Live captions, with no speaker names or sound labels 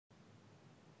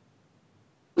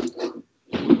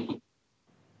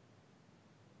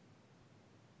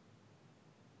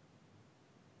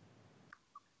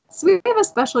So we have a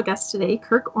special guest today,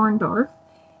 Kirk Orndorff,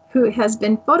 who has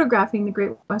been photographing the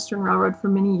Great Western Railroad for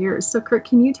many years. So Kirk,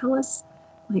 can you tell us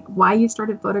why you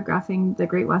started photographing the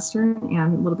Great Western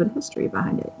and a little bit of history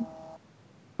behind it?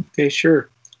 Okay,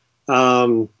 sure.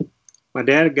 My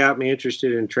dad got me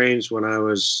interested in trains when I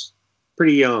was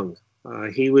pretty young.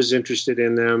 He was interested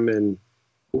in them, and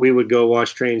we would go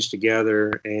watch trains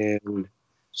together. And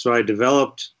so I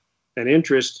developed an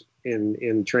interest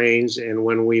in trains. And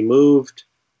when we moved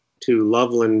to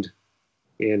Loveland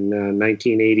in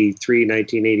 1983,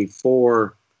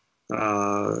 1984,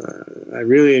 I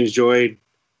really enjoyed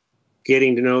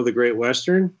getting to know the Great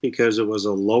Western because it was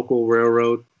a local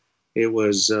railroad. It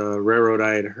was a railroad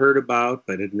I had heard about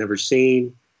but had never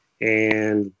seen.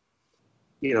 And,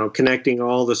 you know, connecting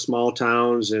all the small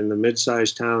towns and the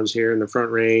mid-sized towns here in the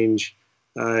Front Range,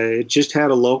 it just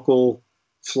had a local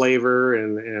flavor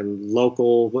and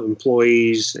local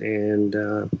employees.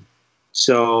 And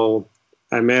so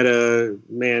I met a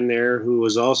man there who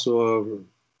was also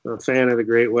a fan of the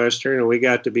Great Western, and we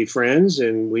got to be friends,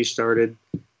 and we started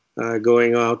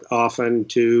going out often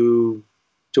to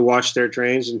watch their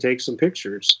trains and take some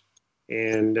pictures.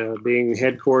 And being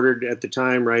headquartered at the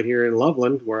time right here in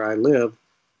Loveland, where I live,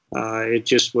 it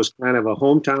just was kind of a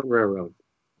hometown railroad.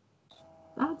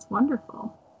 That's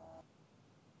wonderful.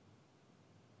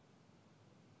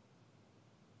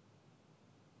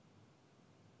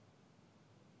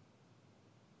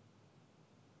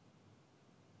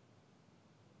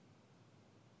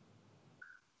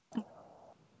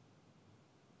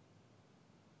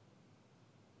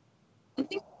 I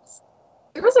think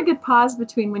there was a good pause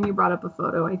between when you brought up a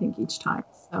photo, I think, each time.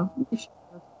 So you should.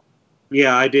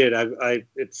 Yeah, I did. I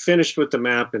it finished with the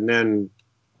map and then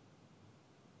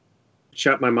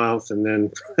shut my mouth, and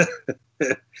then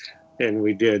and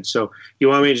we did. So you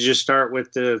want me to just start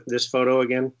with this photo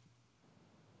again?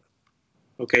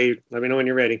 Okay, let me know when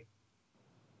you're ready.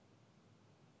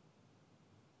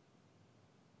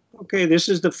 Okay, this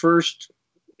is the first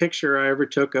picture I ever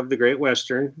took of the Great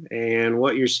Western, and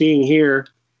what you're seeing here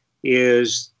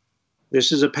is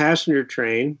this is a passenger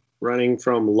train running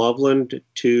from Loveland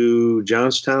to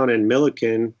Johnstown and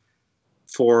Milliken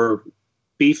for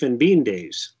Beef and Bean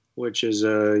Days, which is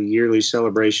a yearly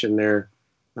celebration there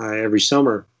every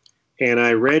summer. And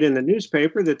I read in the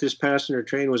newspaper that this passenger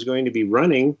train was going to be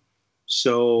running,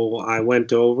 so I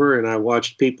went over and I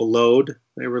watched people load.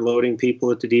 They were loading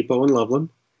people at the depot in Loveland,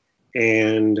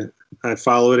 and I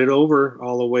followed it over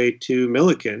all the way to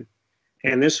Milliken.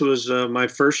 And this was my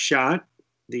first shot.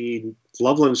 The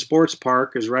Loveland Sports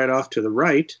Park is right off to the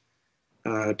right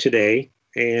today.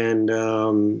 And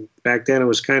back then it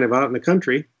was kind of out in the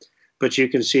country. But you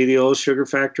can see the old sugar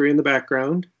factory in the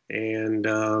background. And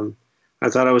I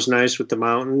thought it was nice with the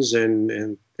mountains.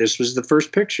 And this was the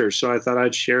first picture. So I thought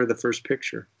I'd share the first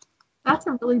picture. That's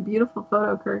a really beautiful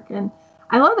photo, Kirk. And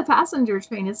I love the passenger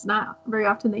train. It's not very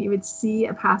often that you would see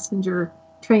a passenger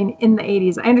train in the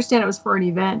 80s. I understand it was for an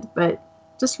event, but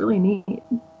just really neat.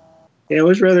 Yeah, it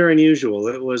was rather unusual.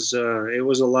 It was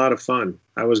a lot of fun.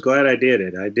 I was glad I did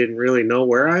it. I didn't really know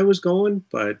where I was going,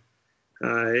 but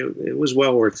it was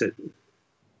well worth it.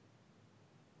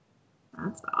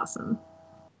 That's awesome.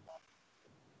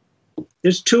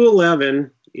 This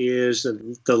 211 is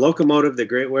the locomotive that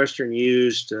Great Western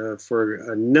used for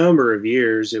a number of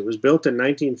years. It was built in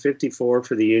 1954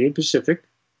 for the Union Pacific,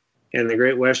 and the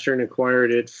Great Western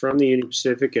acquired it from the Union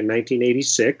Pacific in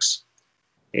 1986.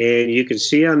 And you can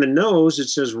see on the nose, it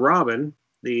says Robin.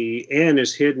 The N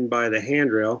is hidden by the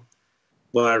handrail,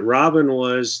 but Robin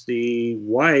was the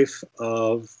wife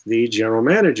of the general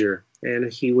manager,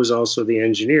 and he was also the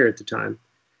engineer at the time.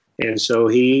 And so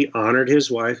he honored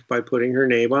his wife by putting her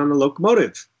name on the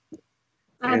locomotive.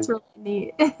 That's really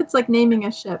neat. It's like naming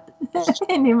a ship.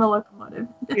 Name a locomotive.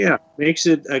 Yeah, makes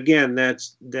it, again,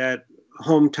 that's that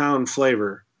hometown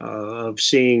flavor of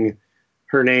seeing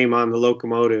her name on the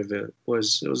locomotive. It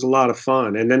was a lot of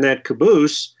fun. And then that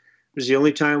caboose was the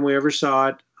only time we ever saw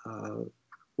it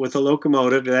with a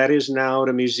locomotive. That is now at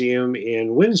a museum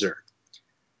in Windsor.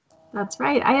 That's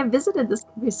right. I have visited this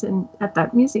caboose at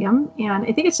that museum, and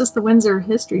I think it's just the Windsor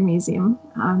History Museum.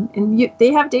 And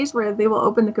they have days where they will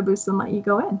open the caboose and let you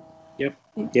go in.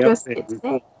 Yep. Go see it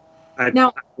today.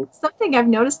 Now, something I've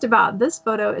noticed about this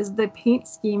photo is the paint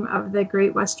scheme of the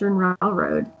Great Western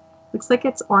Railroad. Looks like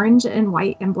it's orange and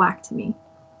white and black to me.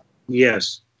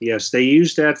 Yes. They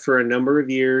used that for a number of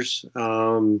years.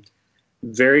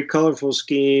 Very colorful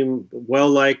scheme, well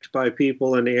liked by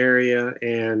people in the area,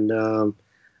 and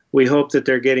we hope that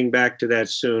they're getting back to that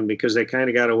soon because they kind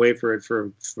of got away for it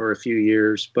for a few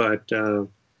years. But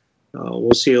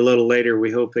we'll see a little later.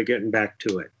 We hope they're getting back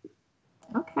to it.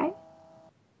 Okay.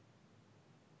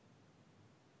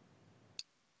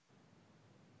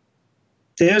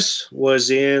 This was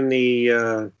in the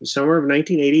summer of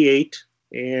 1988,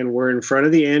 and we're in front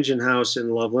of the engine house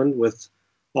in Loveland with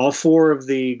all four of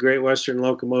the Great Western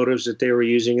locomotives that they were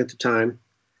using at the time.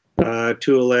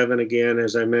 211, again,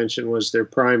 as I mentioned, was their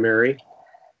primary.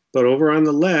 But over on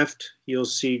the left, you'll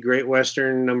see Great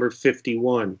Western number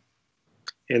 51.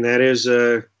 And that is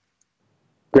a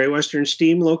Great Western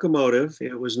steam locomotive.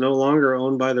 It was no longer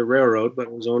owned by the railroad, but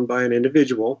it was owned by an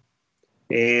individual.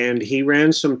 And he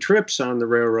ran some trips on the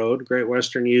railroad. Great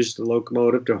Western used the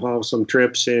locomotive to haul some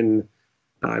trips in,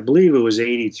 I believe it was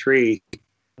 83.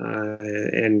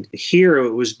 And here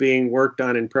it was being worked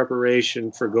on in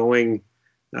preparation for going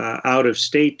out of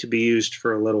state to be used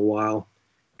for a little while.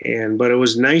 But it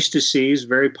was nice to see. It's a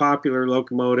very popular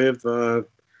locomotive.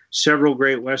 Several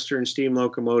Great Western steam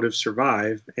locomotives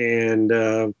survive, and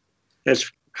that's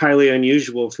highly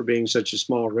unusual for being such a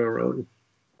small railroad.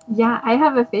 Yeah, I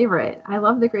have a favorite. I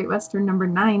love the Great Western number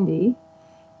 90.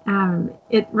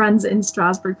 It runs in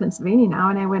Strasburg, Pennsylvania now,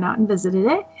 and I went out and visited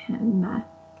it and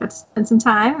got to spend some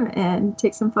time and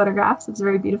take some photographs. It was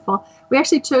very beautiful. We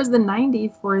actually chose the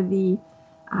 90 for the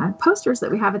posters that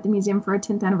we have at the museum for our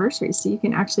 10th anniversary. So you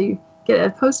can actually get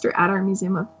a poster at our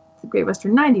museum of the Great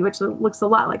Western 90, which looks a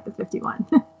lot like the 51.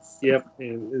 So. Yep.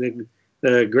 And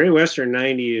the Great Western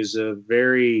 90 is a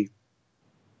very,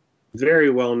 very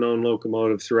well-known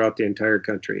locomotive throughout the entire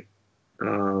country.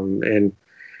 And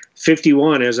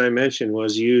 51, as I mentioned,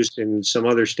 was used in some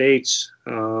other states,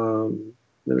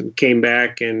 came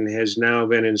back and has now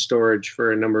been in storage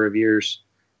for a number of years.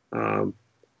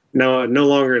 No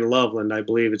longer in Loveland. I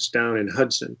believe it's down in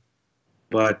Hudson.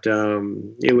 But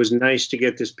it was nice to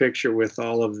get this picture with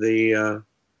all of the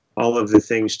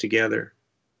things together.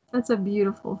 That's a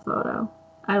beautiful photo.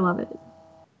 I love it.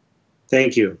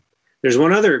 Thank you. There's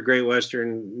one other Great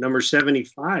Western, number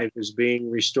 75, is being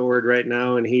restored right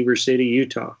now in Heber City,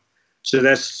 Utah. So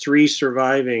that's 3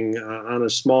 surviving on a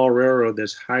small railroad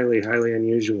that's highly, highly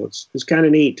unusual. It's kind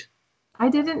of neat. I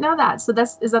didn't know that. So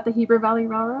is that the Heber Valley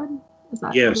Railroad? Is that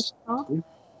what it's called?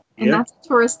 And yep. That's a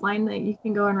tourist line that you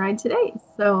can go and ride today.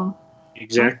 So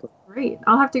exactly. Great.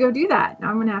 I'll have to go do that. Now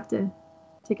I'm going to have to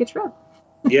take a trip.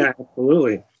 Yeah,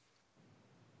 absolutely.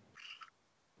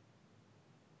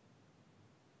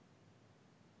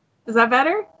 Is that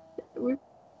better?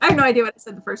 I have no idea what I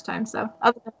said the first time. So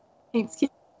thanks.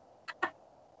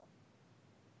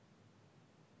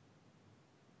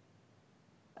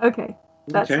 Okay.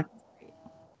 That's okay.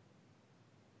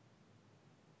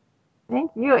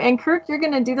 Thank you. And Kirk, you're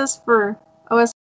going to do this for